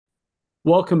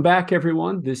Welcome back,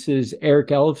 everyone. This is Eric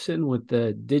Ellefson with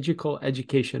the Digital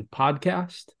Education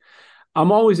Podcast.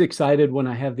 I'm always excited when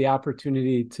I have the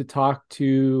opportunity to talk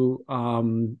to a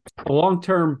long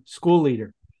term school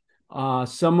leader,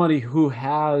 somebody who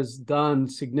has done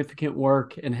significant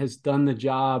work and has done the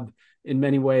job in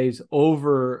many ways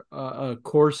over a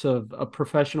course of a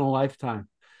professional lifetime.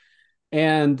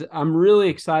 And I'm really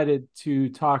excited to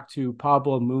talk to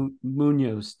Pablo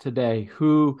Munoz today,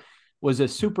 who was a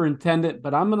superintendent,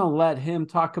 but I'm going to let him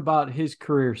talk about his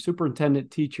career,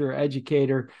 superintendent, teacher,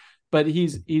 educator. But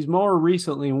he's more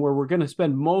recently, and where we're going to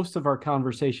spend most of our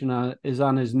conversation on is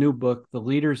on his new book, The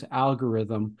Leader's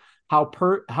Algorithm: how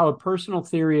a personal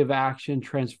theory of action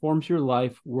transforms your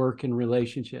life, work, and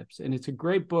relationships. And it's a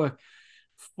great book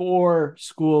for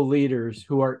school leaders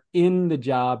who are in the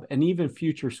job and even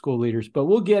future school leaders. But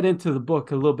we'll get into the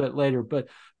book a little bit later. But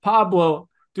Pablo,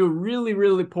 do a really,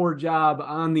 really poor job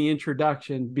on the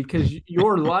introduction because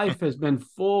your life has been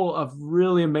full of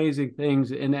really amazing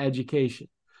things in education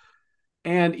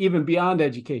and even beyond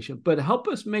education. But help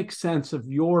us make sense of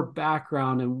your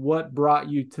background and what brought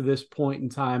you to this point in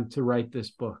time to write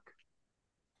this book.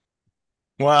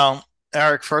 Well,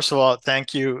 Eric, first of all,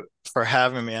 thank you for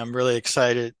having me. I'm really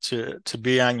excited to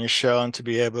be on your show and to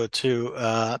be able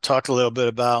to talk a little bit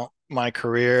about my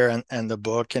career and the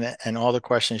book and all the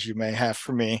questions you may have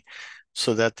for me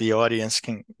so that the audience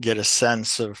can get a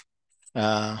sense of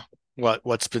uh,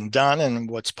 what's been done and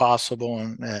what's possible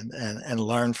and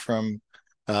learn from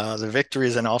the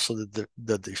victories and also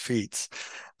the defeats.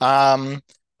 Um,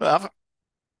 well,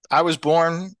 I was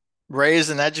born, raised,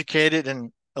 and educated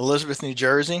in Elizabeth, New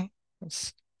Jersey.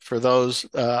 For those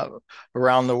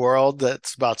around the world,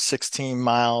 that's about 16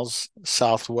 miles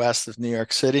southwest of New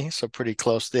York City, so pretty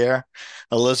close there.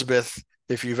 Elizabeth,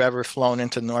 if you've ever flown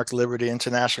into Newark Liberty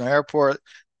International Airport,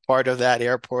 part of that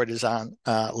airport is on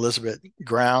Elizabeth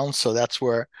grounds, so that's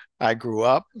where I grew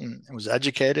up and was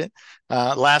educated.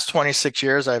 Last 26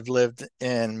 years, I've lived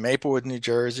in Maplewood, New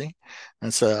Jersey,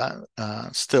 and so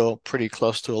still pretty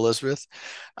close to Elizabeth.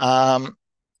 Um,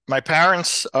 my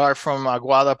parents are from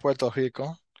Aguada, Puerto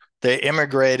Rico. They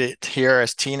immigrated here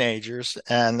as teenagers,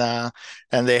 and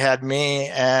they had me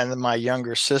and my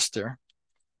younger sister.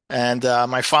 And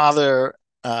my father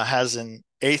has an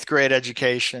eighth grade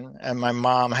education, and my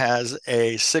mom has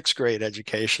a sixth grade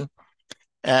education.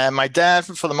 And my dad,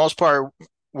 for the most part,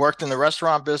 worked in the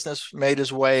restaurant business, made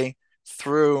his way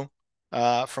through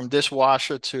from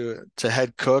dishwasher to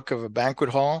head cook of a banquet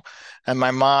hall. And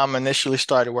my mom initially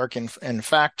started working in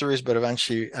factories, but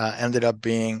eventually ended up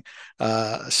being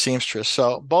a seamstress.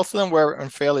 So both of them were in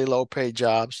fairly low paid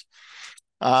jobs.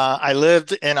 I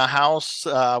lived in a house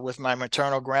with my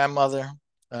maternal grandmother,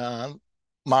 uh,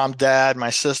 mom, dad, my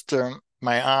sister,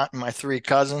 my aunt, and my three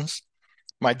cousins.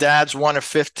 My dad's one of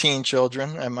 15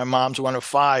 children, and my mom's one of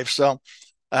five. So,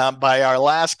 by our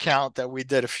last count that we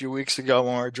did a few weeks ago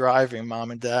when we were driving,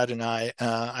 mom and dad and I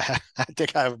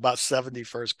think I have about 70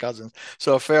 first cousins.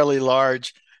 So, a fairly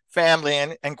large family.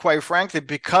 And quite frankly,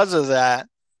 because of that,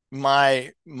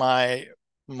 my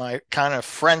kind of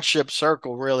friendship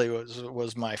circle really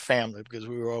was my family because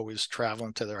we were always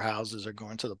traveling to their houses or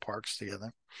going to the parks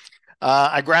together.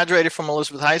 I graduated from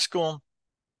Elizabeth High School.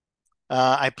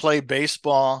 I played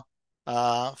baseball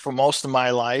for most of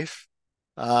my life,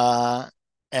 uh,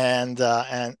 and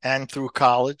through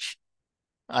college.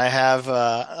 I have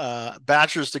a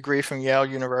bachelor's degree from Yale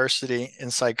University in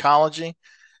psychology,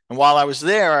 and while I was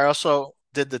there, I also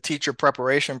did the teacher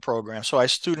preparation program. So I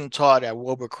student taught at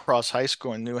Wilbur-Cross High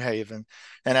School in New Haven,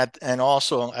 and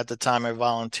also at the time I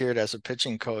volunteered as a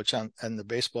pitching coach on the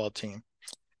baseball team.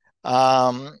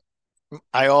 Um,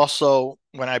 I also,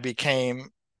 when I became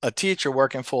a teacher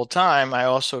working full time, I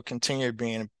also continued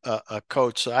being a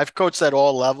coach. So I've coached at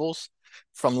all levels,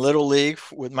 from little league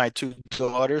with my two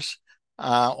daughters,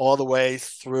 all the way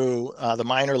through the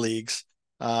minor leagues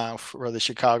for the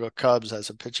Chicago Cubs as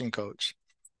a pitching coach.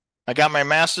 I got my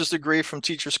master's degree from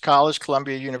Teachers College,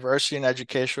 Columbia University in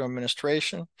educational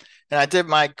administration, and I did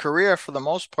my career for the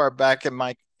most part back at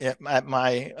my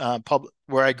public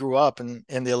where I grew up in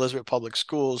the Elizabeth Public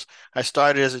Schools. I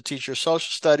started as a teacher of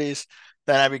social studies,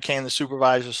 then I became the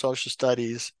supervisor of social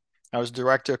studies. I was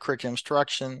director of curriculum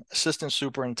instruction, assistant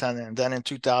superintendent, and then in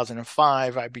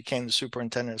 2005 I became the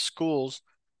superintendent of schools.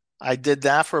 I did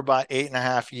that for about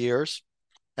 8.5 years.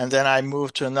 And then I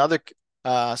moved to another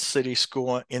city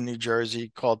school in New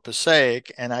Jersey called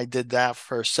Passaic, and I did that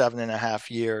for 7.5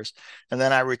 years. And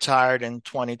then I retired in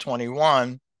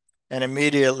 2021 and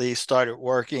immediately started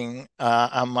working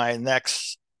on my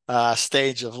next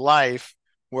stage of life,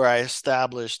 where I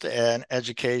established an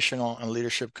educational and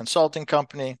leadership consulting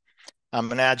company.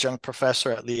 I'm an adjunct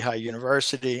professor at Lehigh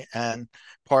University, and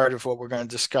part of what we're going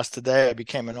to discuss today, I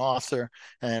became an author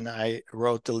and I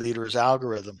wrote The Leader's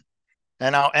Algorithm.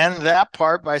 And I'll end that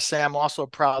part by saying I'm also a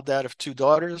proud dad of two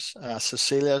daughters,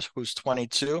 Cecilia, who's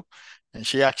 22, and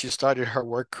she actually started her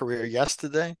work career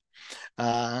yesterday.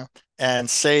 Uh, and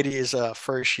Sadie is a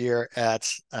first year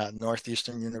at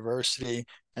Northeastern University,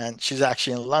 and she's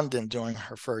actually in London doing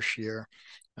her first year.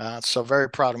 So very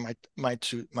proud of my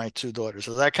two daughters.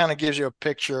 So that kind of gives you a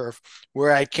picture of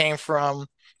where I came from,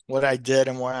 what I did,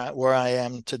 and where I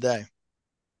am today.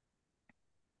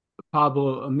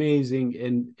 Pablo,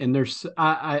 amazing, and there's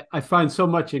I find so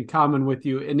much in common with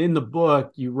you. And in the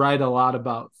book, you write a lot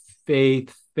about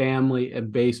faith, family,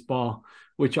 and baseball,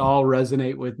 which all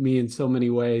resonate with me in so many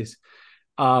ways.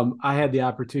 I had the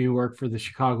opportunity to work for the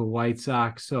Chicago White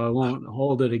Sox, so I won't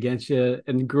hold it against you.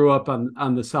 And grew up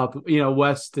on the south,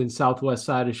 west and southwest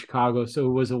side of Chicago, so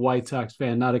was a White Sox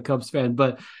fan, not a Cubs fan.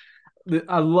 But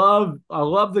I love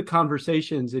the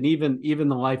conversations and even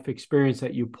the life experience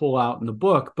that you pull out in the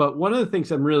book. But one of the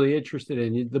things I'm really interested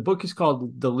in, the book is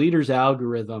called The Leader's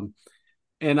Algorithm,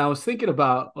 and I was thinking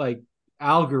about like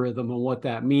algorithm and what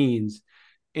that means.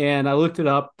 And I looked it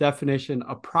up. Definition: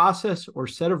 a process or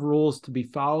set of rules to be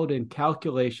followed in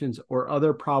calculations or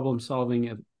other problem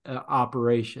solving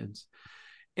operations.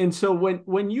 And so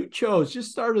when you chose,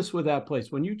 just start us with that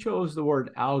place. When you chose the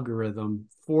word algorithm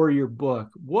for your book,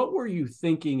 what were you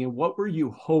thinking and what were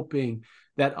you hoping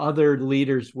that other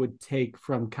leaders would take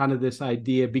from kind of this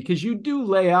idea? Because you do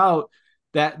lay out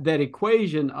that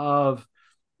equation of,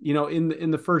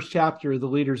 in the first chapter, the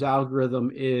leader's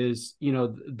algorithm is,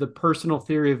 the personal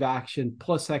theory of action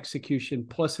plus execution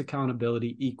plus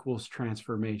accountability equals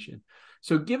transformation.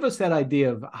 So give us that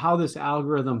idea of how this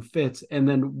algorithm fits and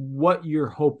then what you're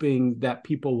hoping that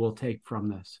people will take from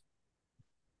this.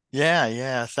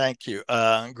 Yeah, thank you.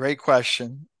 Great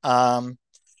question. Well,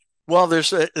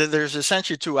 there's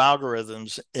essentially two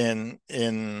algorithms in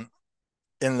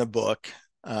the book.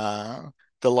 Uh,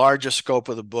 the largest scope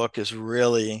of the book is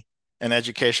really an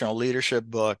educational leadership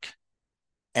book,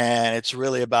 and it's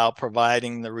really about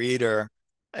providing the reader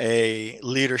a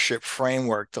leadership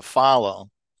framework to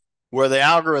follow. Where the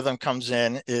algorithm comes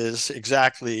in is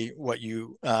exactly what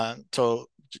you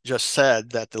just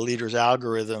said, that the leader's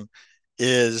algorithm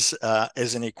is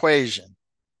an equation,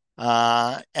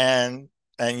 and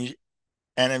and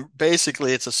and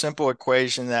basically it's a simple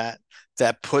equation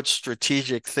that puts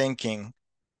strategic thinking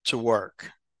to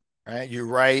work, right? You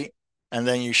write and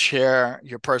then you share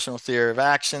your personal theory of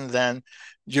action. Then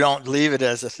you don't leave it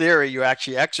as a theory, you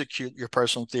actually execute your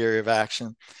personal theory of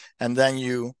action, and then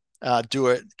you do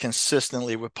it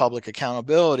consistently with public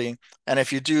accountability. And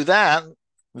if you do that,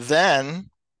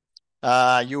 then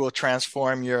you will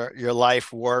transform your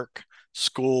life, work,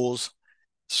 schools,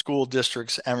 school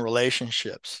districts, and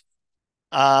relationships.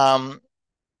 Um,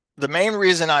 the main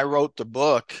reason I wrote the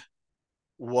book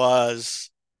was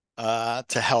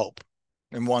to help,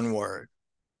 in one word.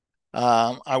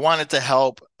 I wanted to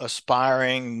help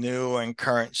aspiring, new, and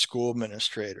current school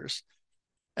administrators.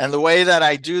 And the way that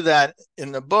I do that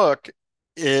in the book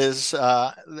is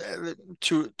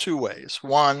two ways.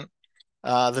 One,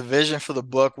 the vision for the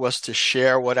book was to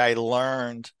share what I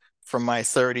learned from my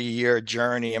 30-year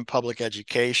journey in public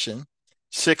education,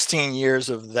 16 years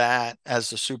of that as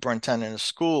the superintendent of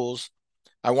schools.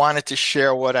 I wanted to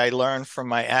share what I learned from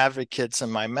my advocates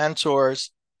and my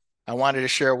mentors. I wanted to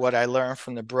share what I learned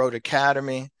from the Broad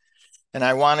Academy, and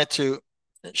I wanted to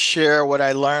share what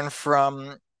I learned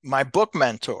from my book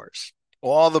mentors.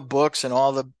 All the books and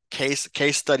all the case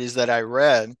studies that I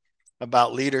read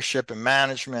about leadership and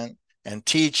management and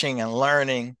teaching and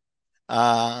learning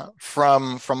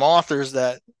from authors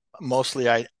that mostly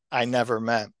I never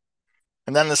met.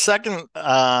 And then the second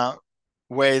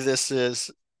way this is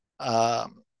uh,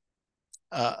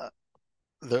 uh,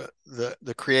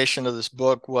 the creation of this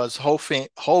book was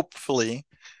hopefully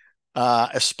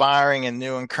aspiring and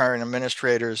new and current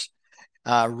administrators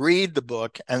read the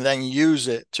book and then use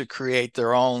it to create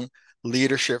their own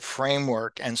leadership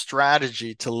framework and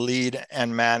strategy to lead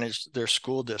and manage their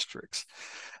school districts.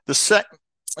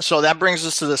 So that brings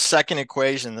us to the second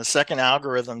equation, the second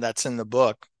algorithm that's in the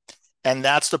book, and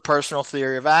that's the personal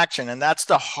theory of action. And that's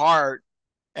the heart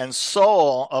and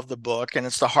soul of the book, and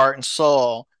it's the heart and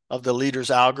soul of the leader's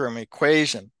algorithm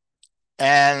equation.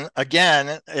 And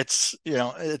again, it's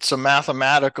a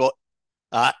mathematical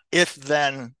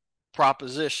if-then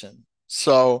proposition.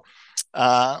 So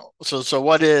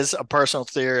what is a personal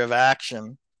theory of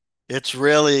action? It's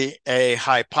really a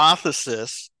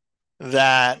hypothesis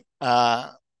that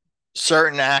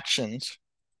certain actions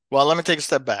Well, let me take a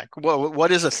step back.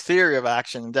 What is a theory of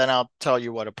action? And then I'll tell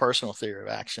you what a personal theory of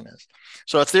action is.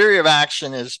 So a theory of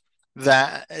action is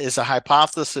a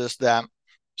hypothesis that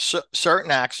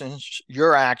certain actions,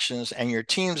 your actions and your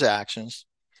team's actions,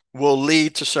 will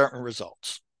lead to certain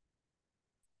results.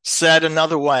 Said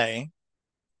another way,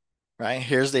 right?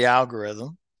 Here's the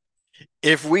algorithm.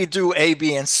 If we do A,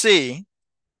 B, and C,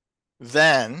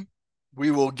 then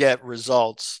we will get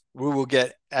results. We will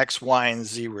get X, Y, and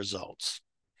Z results.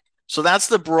 So that's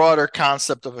the broader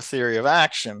concept of a theory of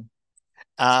action.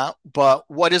 But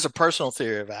what is a personal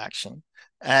theory of action?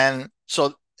 And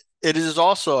so it is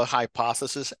also a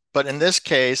hypothesis, but in this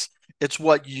case, it's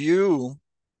what you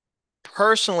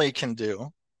personally can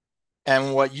do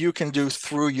and what you can do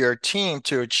through your team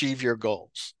to achieve your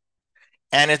goals.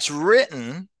 And it's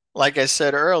written, like I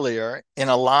said earlier, in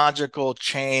a logical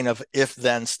chain of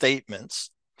if-then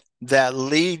statements that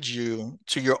lead you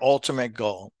to your ultimate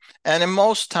goal. And in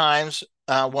most times,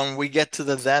 when we get to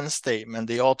the then statement,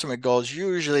 the ultimate goal is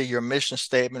usually your mission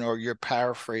statement, or you're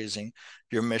paraphrasing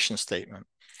your mission statement.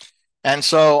 And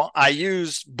so I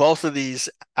use both of these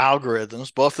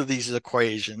algorithms, both of these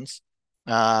equations,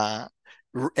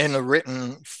 in a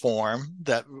written form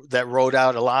that wrote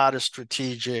out a lot of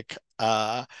strategic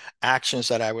actions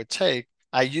that I would take.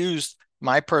 I used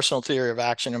my personal theory of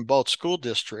action in both school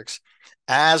districts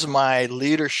as my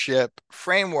leadership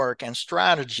framework and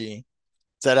strategy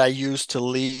that I use to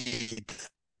lead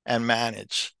and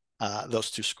manage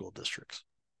those two school districts.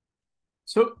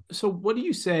 So what do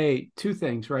you say? Two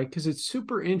things, right? Because it's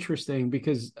super interesting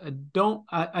because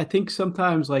I think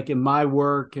sometimes like in my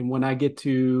work and when I get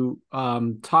to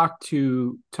talk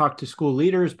to school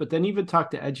leaders, but then even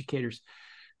talk to educators,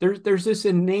 there's this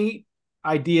innate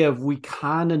idea of we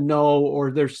kind of know,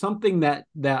 or there's something that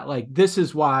like this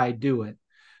is why I do it,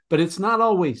 but it's not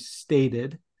always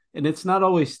stated. And it's not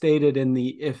always stated in the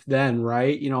if then,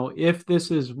 right? You know, if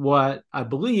this is what I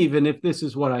believe and if this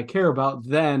is what I care about,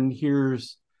 then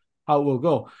here's how it will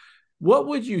go. What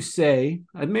would you say,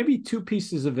 and maybe two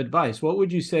pieces of advice, what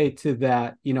would you say to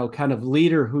that, you know, kind of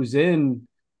leader who's in,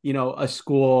 you know, a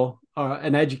school,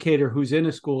 an educator who's in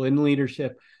a school in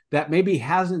leadership that maybe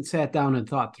hasn't sat down and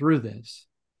thought through this?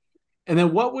 And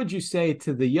then what would you say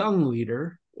to the young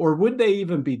leader, or would they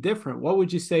even be different? What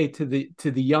would you say to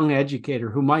the young educator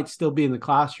who might still be in the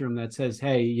classroom that says,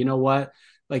 "Hey, you know what?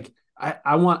 Like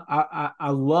I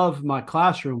love my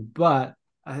classroom, but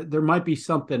there might be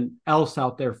something else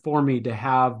out there for me to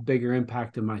have bigger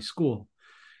impact in my school."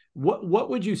 What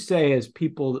would you say as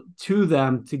people to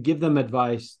them to give them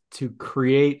advice to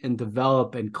create and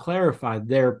develop and clarify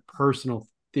their personal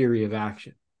theory of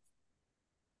action?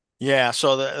 Yeah,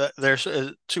 so there's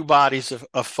two bodies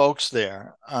of folks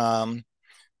there.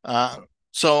 Uh,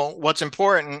 so what's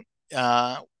important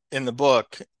in the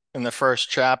book, in the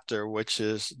first chapter, which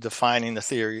is defining the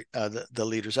theory, the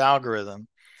leader's algorithm,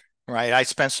 right? I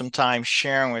spent some time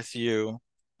sharing with you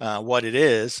what it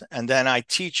is, and then I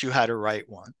teach you how to write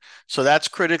one. So that's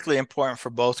critically important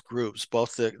for both groups,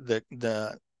 both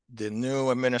the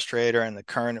new administrator and the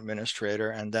current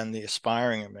administrator, and then the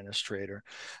aspiring administrator.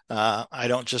 I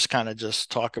don't just kind of just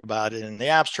talk about it in the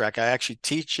abstract. I actually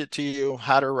teach it to you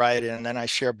how to write it, and then I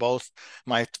share both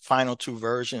my final two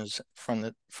versions from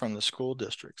the school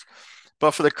districts.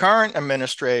 But for the current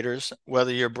administrators,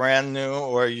 whether you're brand new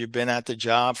or you've been at the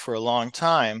job for a long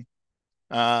time,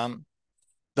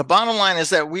 the bottom line is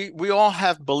that we all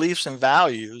have beliefs and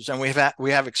values, and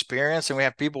we have experience, and we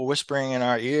have people whispering in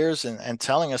our ears and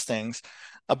telling us things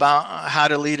about how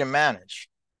to lead and manage.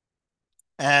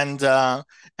 And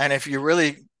if you're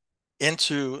really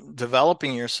into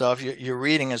developing yourself, you're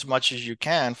reading as much as you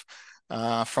can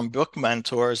from book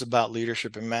mentors about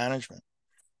leadership and management.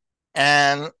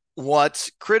 And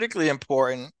what's critically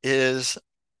important is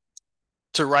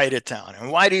to write it down.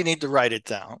 And why do you need to write it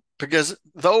down? Because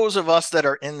those of us that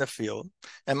are in the field,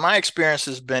 and my experience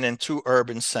has been in two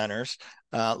urban centers,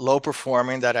 low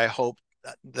performing, that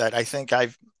I think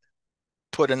I've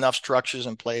put enough structures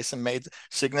in place and made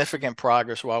significant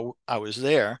progress while I was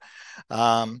there,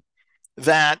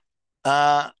 that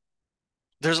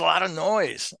there's a lot of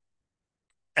noise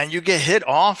and you get hit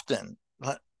often,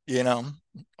 you know,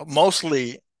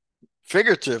 mostly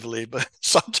figuratively, but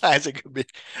sometimes it could be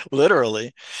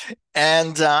literally.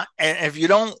 And if you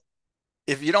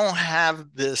don't have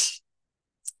this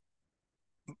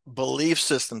belief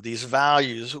system, these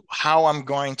values, how I'm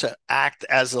going to act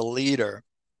as a leader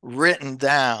written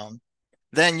down,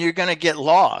 then you're going to get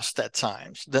lost at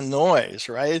times. The noise,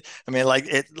 right? I mean, like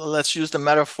let's use the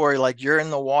metaphor, like you're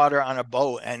in the water on a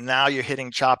boat and now you're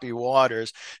hitting choppy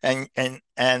waters, and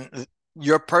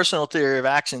your personal theory of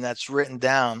action that's written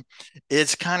down,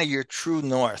 it's kind of your true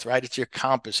north, right? It's your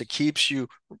compass. It keeps you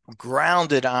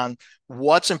grounded on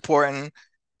what's important.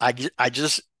 I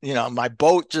just, my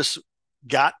boat just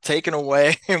got taken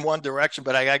away in one direction,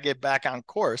 but I got to get back on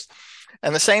course.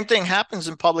 And the same thing happens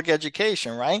in public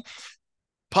education, right?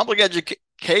 Public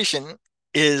education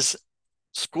is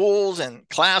schools and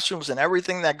classrooms, and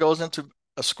everything that goes into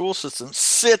a school system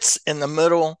sits in the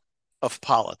middle of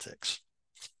politics.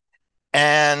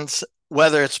 And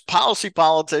whether it's policy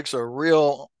politics or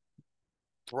real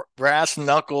brass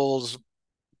knuckles,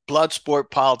 blood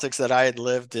sport politics that I had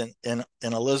lived in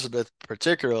Elizabeth,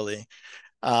 particularly,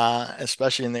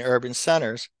 especially in the urban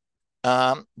centers,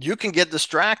 you can get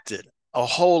distracted a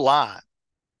whole lot,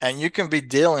 and you can be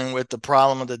dealing with the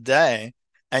problem of the day,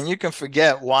 and you can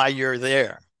forget why you're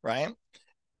there, right?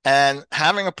 And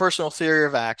having a personal theory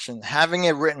of action, having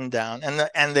it written down,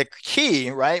 and the key,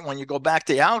 right, when you go back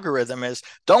to the algorithm, is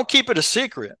don't keep it a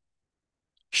secret.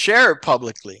 Share it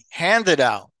publicly, hand it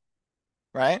out,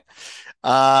 right?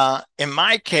 In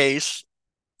my case,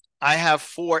 I have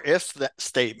 4 if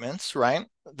statements, right?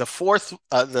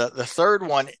 The third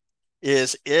one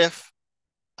is if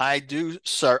I do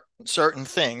certain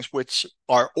things, which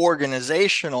are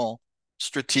organizational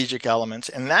strategic elements.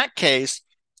 In that case,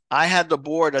 I had the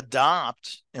board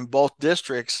adopt in both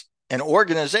districts an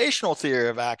organizational theory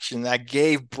of action that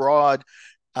gave broad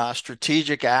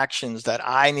strategic actions that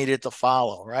I needed to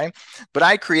follow, right? But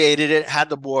I created it, had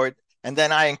the board, and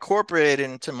then I incorporated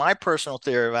it into my personal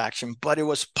theory of action. But it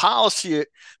was policy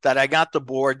that I got the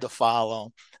board to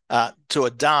follow, to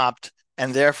adopt,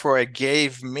 and therefore it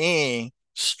gave me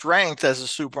strength as a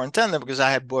superintendent because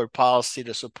I had board policy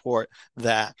to support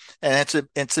that. And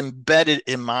it's embedded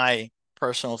in my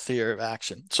personal theory of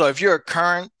action. So if you're a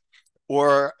current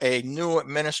or a new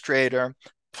administrator,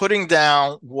 putting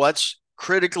down what's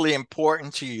critically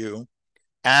important to you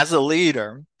as a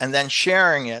leader and then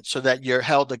sharing it so that you're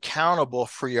held accountable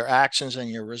for your actions and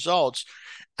your results,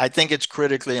 I think it's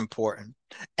critically important.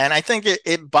 And I think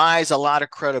it buys a lot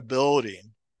of credibility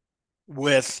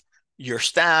with your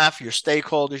staff, your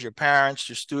stakeholders, your parents,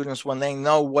 your students, when they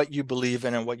know what you believe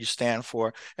in and what you stand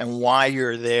for and why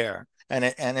you're there. And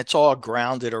it's all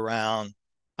grounded around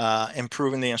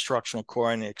improving the instructional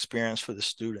core and the experience for the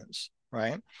students,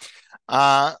 right?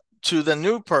 To the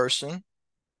new person,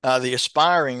 the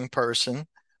aspiring person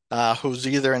who's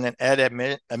either in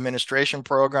an administration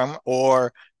program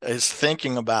or is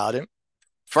thinking about it,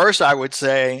 first I would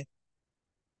say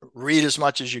read as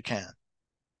much as you can.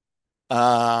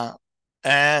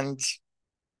 And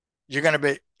you're going to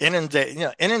be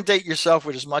inundate yourself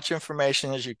with as much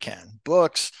information as you can.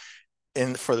 Books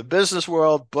for the business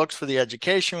world, books for the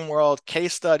education world,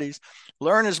 case studies.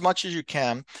 Learn as much as you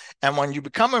can. And when you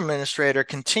become an administrator,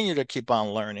 continue to keep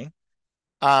on learning.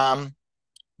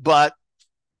 But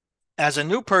as a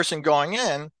new person going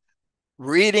in,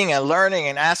 reading and learning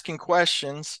and asking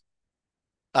questions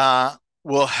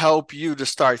will help you to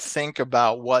start think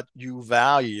about what you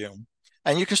value.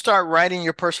 And you can start writing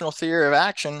your personal theory of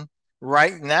action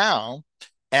right now.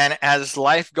 And as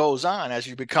life goes on, as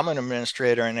you become an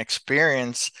administrator and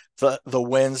experience the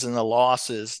wins and the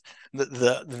losses,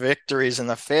 the victories and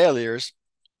the failures,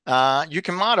 you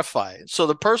can modify it. So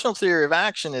the personal theory of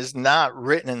action is not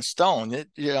written in stone.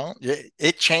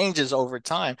 It changes over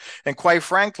time. And quite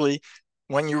frankly,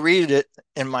 when you read it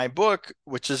in my book,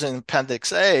 which is in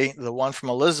Appendix A, the one from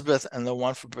Elizabeth and the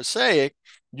one from Passaic,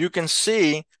 you can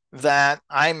see that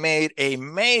I made a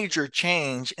major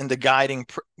change in the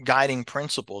guiding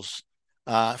principles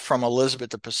from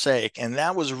Elizabeth to Passaic. And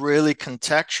that was really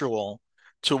contextual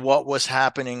to what was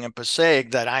happening in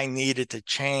Passaic, that I needed to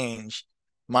change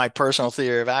my personal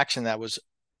theory of action that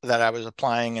I was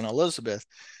applying in Elizabeth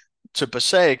to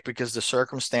Passaic because the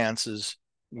circumstances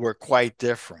were quite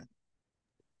different.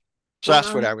 So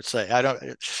that's what I would say.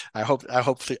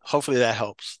 Hopefully that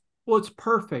helps. Well, it's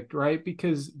perfect, right?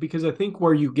 Because I think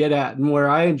where you get at and where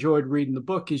I enjoyed reading the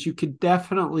book is you could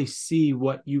definitely see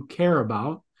what you care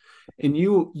about, and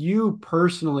you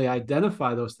personally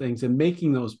identify those things, and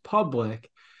making those public,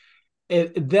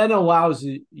 it then allows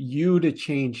you to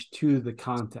change to the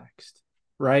context,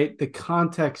 right? The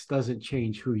context doesn't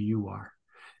change who you are.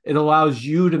 It allows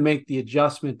you to make the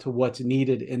adjustment to what's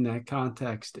needed in that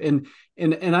context. And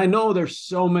I know there's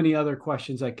so many other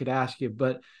questions I could ask you,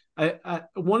 but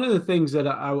one of the things that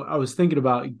I was thinking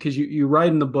about, because you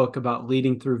write in the book about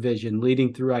leading through vision,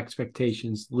 leading through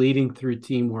expectations, leading through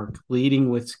teamwork, leading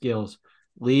with skills,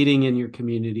 leading in your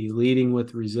community, leading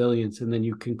with resilience, and then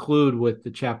you conclude with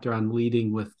the chapter on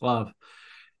leading with love.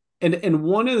 And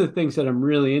one of the things that I'm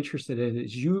really interested in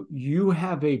is you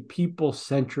have a people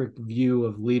centric view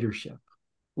of leadership,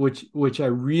 which I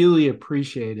really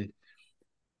appreciated.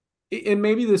 And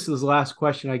maybe this is the last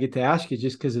question I get to ask you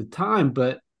just because of time,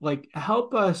 but like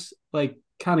help us like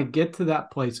kind of get to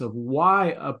that place of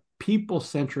why a people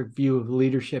centric view of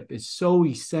leadership is so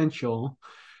essential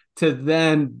to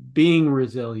then being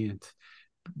resilient,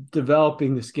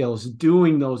 developing the skills,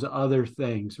 doing those other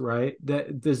things, right?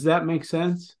 That does that make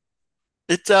sense?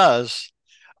 It does.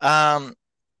 Um,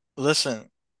 Listen,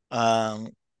 um,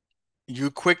 you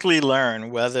quickly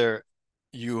learn whether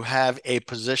you have a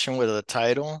position with a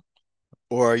title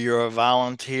or you're a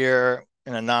volunteer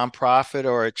in a nonprofit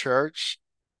or a church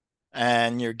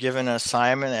and you're given an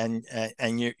assignment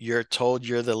and you're told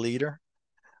you're the leader.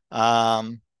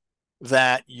 Um,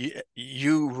 that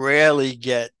you rarely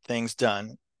get things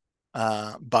done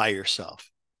by yourself.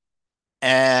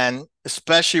 And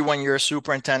especially when you're a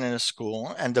superintendent of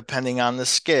school, and depending on the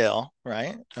scale,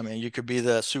 right? I mean, you could be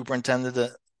the superintendent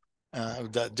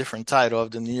of the different title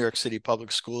of the New York City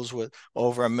Public Schools with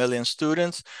over 1 million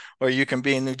students, or you can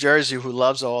be in New Jersey who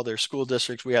loves all their school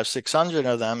districts. We have 600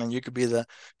 of them, and you could be the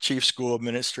chief school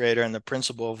administrator and the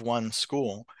principal of one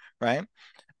school, right?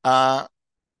 Uh,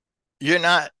 you're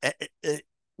not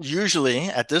usually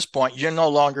at this point, you're no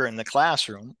longer in the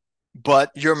classroom, but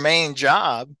your main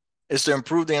job is to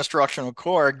improve the instructional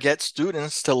core, get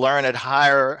students to learn at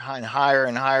higher and higher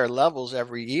and higher levels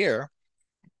every year.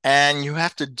 And you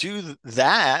have to do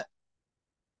that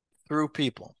through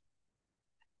people.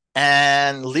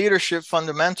 And leadership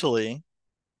fundamentally,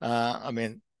 I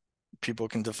mean, people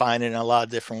can define it in a lot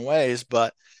of different ways,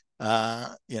 but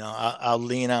I'll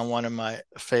lean on one of my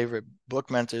favorite book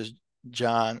mentors,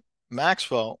 John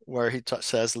Maxwell, where he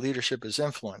says leadership is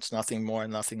influence, nothing more,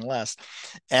 nothing less.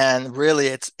 And really,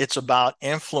 it's about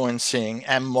influencing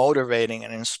and motivating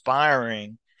and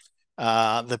inspiring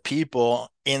the people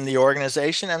in the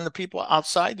organization and the people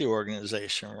outside the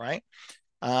organization, right?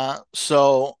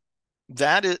 So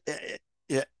that is,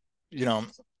 it, you know,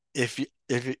 if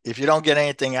you don't get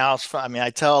anything else from, I mean, I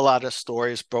tell a lot of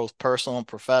stories, both personal and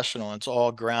professional. It's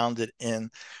all grounded in,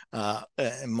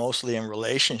 mostly in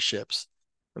relationships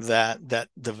that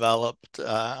developed,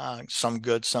 some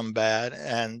good, some bad,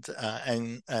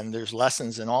 and there's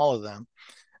lessons in all of them.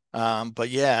 But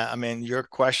yeah, I mean, your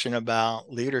question about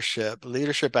leadership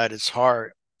at its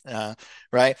heart, uh,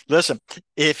 right? Listen,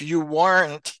 if you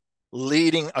weren't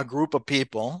leading a group of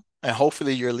people, and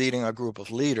hopefully you're leading a group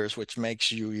of leaders, which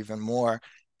makes you even more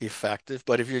effective.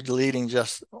 But if you're leading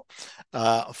just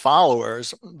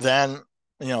followers, then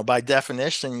by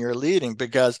definition, you're leading,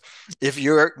 because if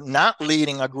you're not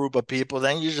leading a group of people,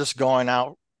 then you're just going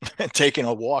out and taking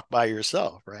a walk by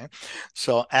yourself, right?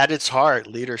 So at its heart,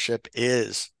 leadership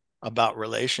is about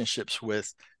relationships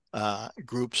with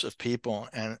groups of people.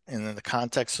 And in the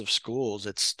context of schools,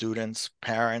 it's students,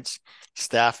 parents,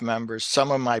 staff members.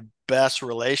 Some of my best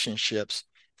relationships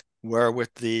were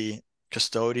with the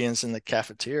custodians and the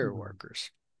cafeteria Mm-hmm.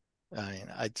 workers. I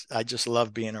mean, I just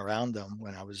love being around them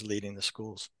when I was leading the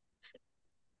schools.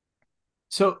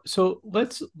 So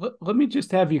let me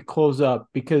just have you close up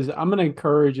because I'm going to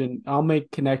encourage and I'll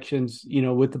make connections,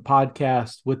 with the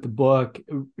podcast, with the book,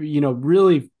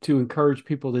 really to encourage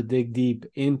people to dig deep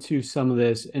into some of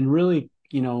this and really,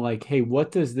 like, hey,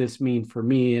 what does this mean for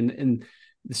me? And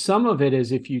some of it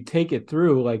is if you take it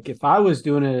through, like if I was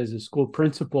doing it as a school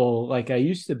principal, like I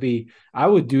used to be, I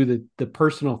would do the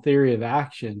personal theory of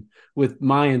action with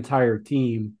my entire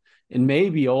team and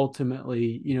maybe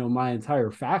ultimately, my entire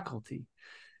faculty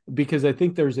because I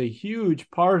think there's a huge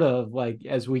part of like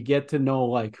as we get to know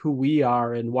like who we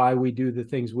are and why we do the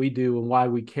things we do and why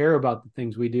we care about the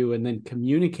things we do and then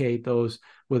communicate those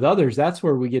with others, that's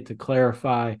where we get to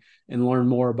clarify and learn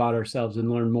more about ourselves and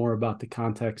learn more about the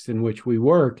context in which we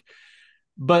work.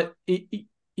 But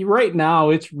right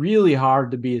now it's really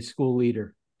hard to be a school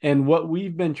leader. And what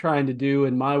we've been trying to do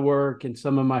in my work and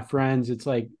some of my friends, it's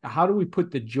like, how do we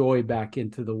put the joy back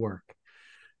into the work?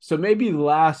 So maybe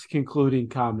last concluding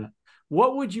comment.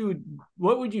 What would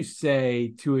you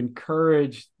say to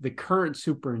encourage the current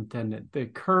superintendent, the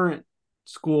current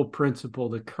school principal,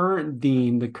 the current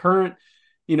dean, the current,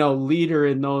 leader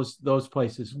in those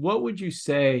places? What would you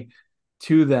say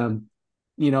to them,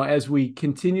 as we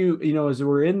continue, as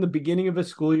we're in the beginning of a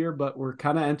school year, but we're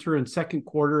kind of entering second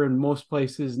quarter in most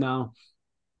places now?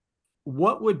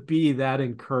 What would be that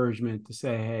encouragement to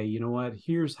say, hey, you know what?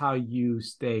 Here's how you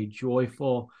stay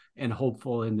joyful and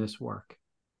hopeful in this work?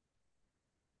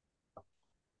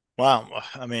 Wow.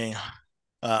 I mean,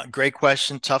 great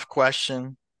question, tough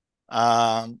question.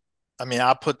 Um, I mean,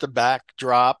 I'll put the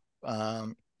backdrop.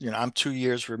 I'm 2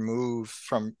 years removed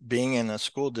from being in a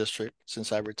school district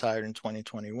since I retired in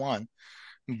 2021.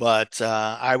 But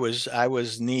I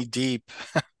was knee deep.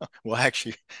 Well,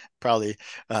 actually, probably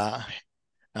uh,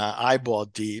 eyeball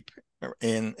deep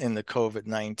in the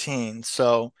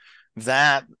COVID-19.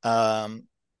 That um,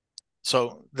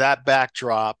 that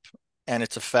backdrop and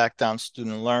its effect on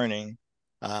student learning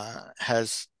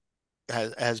has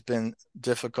been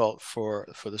difficult for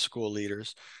the school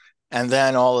leaders. And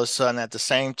then all of a sudden, at the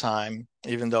same time,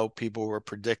 even though people were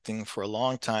predicting for a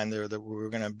long time there that we were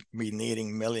going to be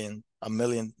needing a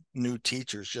million new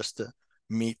teachers just to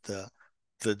meet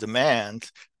the demand,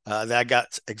 that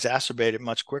got exacerbated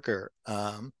much quicker,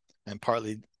 and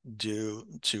partly due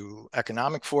to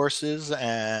economic forces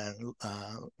and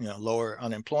lower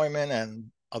unemployment and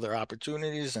other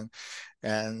opportunities,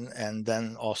 and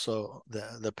then also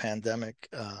the pandemic,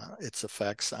 its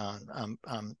effects on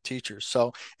teachers.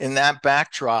 So in that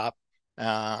backdrop,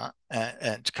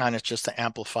 and kind of just to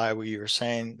amplify what you were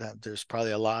saying, that there's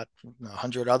probably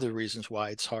 100 other reasons why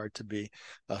it's hard to be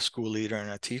a school leader and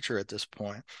a teacher at this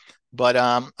point. But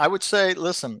I would say,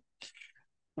 listen,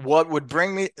 what would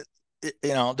bring me,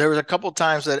 there was a couple of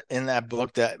times that in that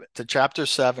book, that the chapter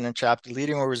 7 and chapter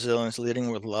Leading with Resilience,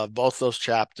 Leading with Love, both those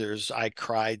chapters, I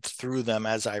cried through them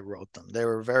as I wrote them. They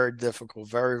were very difficult,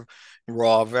 very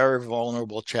raw, very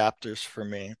vulnerable chapters for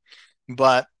me.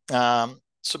 But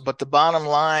but the bottom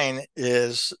line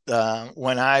is,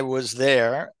 when I was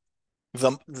there,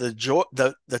 the joy,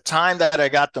 the time that I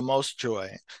got the most joy,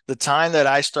 the time that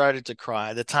I started to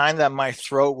cry, the time that my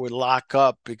throat would lock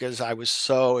up because I was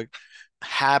so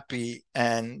happy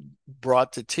and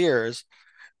brought to tears,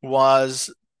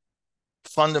 was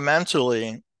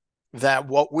fundamentally that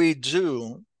what we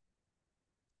do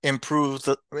improves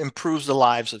the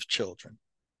lives of children.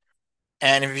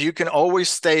 And if you can always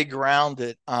stay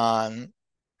grounded on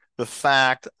the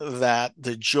fact that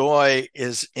the joy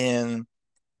is in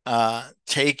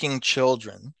taking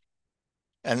children,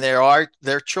 and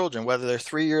they're children, whether they're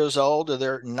 3 years old or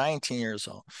they're 19 years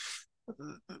old,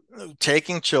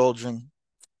 taking children,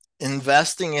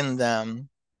 investing in them,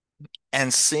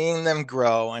 and seeing them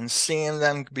grow and seeing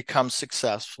them become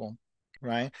successful,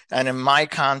 right? And in my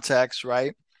context,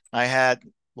 right, I had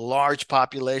large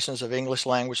populations of English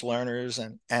language learners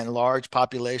and large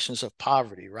populations of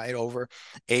poverty, right? Over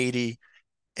 80,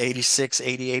 86,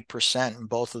 88% in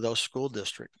both of those school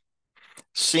districts.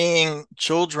 Seeing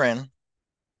children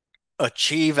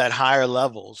achieve at higher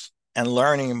levels and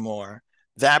learning more,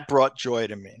 that brought joy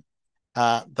to me.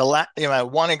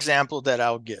 One example that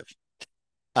I'll give,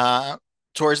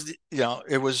 towards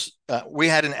it was, we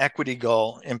had an equity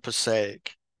goal in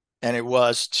Passaic, and it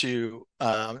was to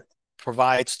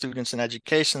provide students an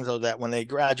education so that when they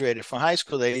graduated from high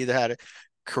school, they either had a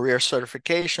career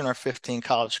certification or 15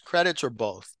 college credits or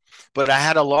both. But I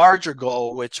had a larger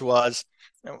goal, which was,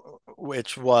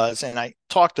 and I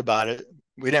talked about it.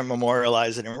 We didn't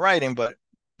memorialize it in writing, but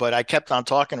I kept on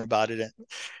talking about it.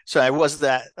 So I was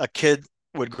that a kid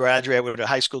would graduate with a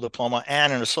high school diploma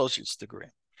and an associate's degree.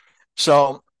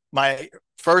 So my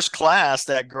first class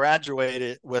that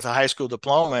graduated with a high school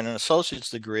diploma and an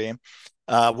associate's degree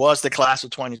was the class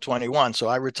of 2021. So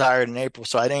I retired in April.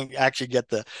 So I didn't actually get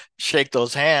to shake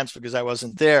those hands because I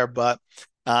wasn't there. But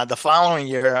the following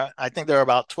year, I think there were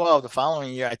about 12. The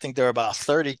following year, I think there were about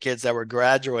 30 kids that were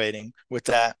graduating with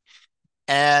that.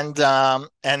 And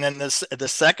then the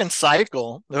second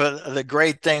cycle, the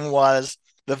great thing was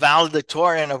the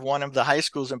valedictorian of one of the high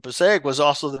schools in Passaic was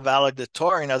also the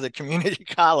valedictorian of the community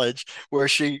college where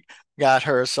she got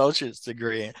her associate's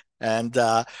degree. And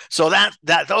so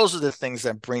that those are the things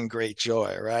that bring great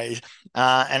joy, right?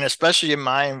 And especially in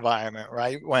my environment,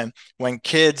 right? When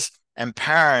kids and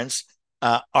parents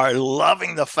are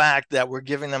loving the fact that we're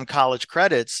giving them college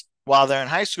credits while they're in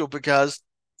high school, because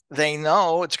they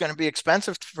know it's going to be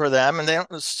expensive for them, and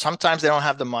sometimes they don't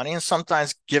have the money, and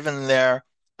sometimes, given their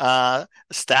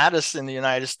status in the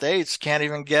United States, can't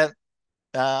even get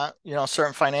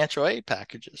certain financial aid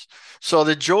packages. So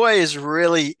the joy is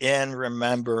really in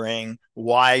remembering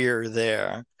why you're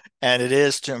there, and it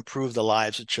is to improve the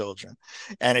lives of children.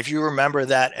 And if you remember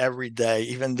that every day,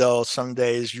 even though some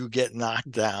days you get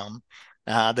knocked down,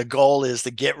 the goal is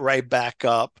to get right back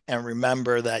up and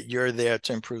remember that you're there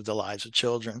to improve the lives of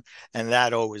children. And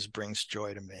that always brings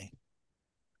joy to me.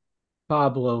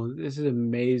 Pablo, this is an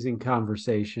amazing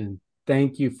conversation.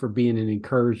 Thank you for being an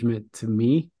encouragement to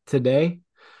me today,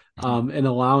 and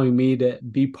allowing me to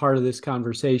be part of this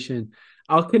conversation.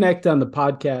 I'll connect on the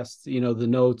podcast, the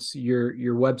notes, your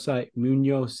website,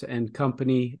 Munoz and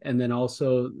Company, and then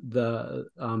also the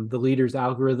Leader's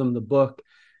Algorithm, the book,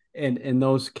 and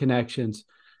those connections.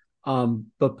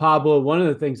 But Pablo, one of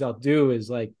the things I'll do is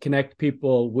like connect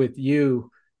people with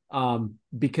you,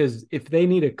 because if they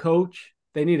need a coach,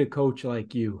 they need a coach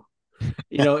like you,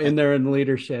 in their in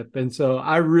leadership. And so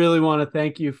I really want to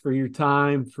thank you for your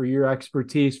time, for your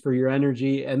expertise, for your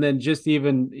energy, and then just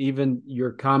even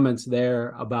your comments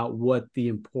there about what the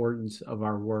importance of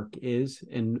our work is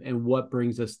and what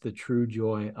brings us the true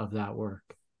joy of that work.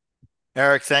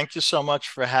 Eric, thank you so much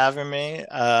for having me.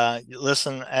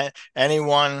 Listen,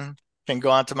 anyone can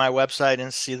go onto my website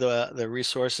and see the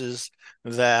resources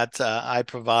that I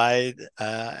provide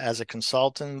as a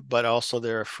consultant, but also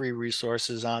there are free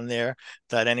resources on there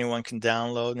that anyone can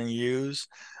download and use.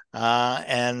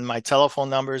 And my telephone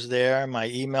number is there, my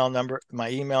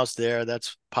email's there.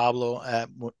 That's Pablo at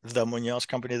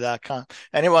themunozcompany.com.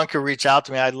 Anyone can reach out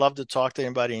to me. I'd love to talk to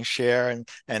anybody and share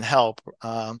and help.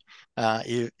 Right.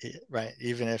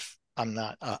 Even if I'm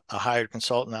not a hired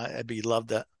consultant, I'd be love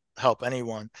to help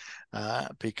anyone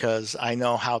because I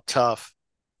know how tough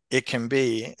it can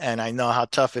be, and I know how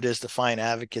tough it is to find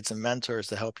advocates and mentors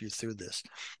to help you through this.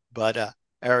 But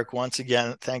Eric, once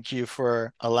again, thank you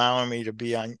for allowing me to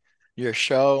be on your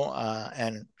show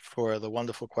and for the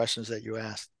wonderful questions that you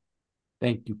asked.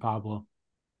 Thank you, Pablo.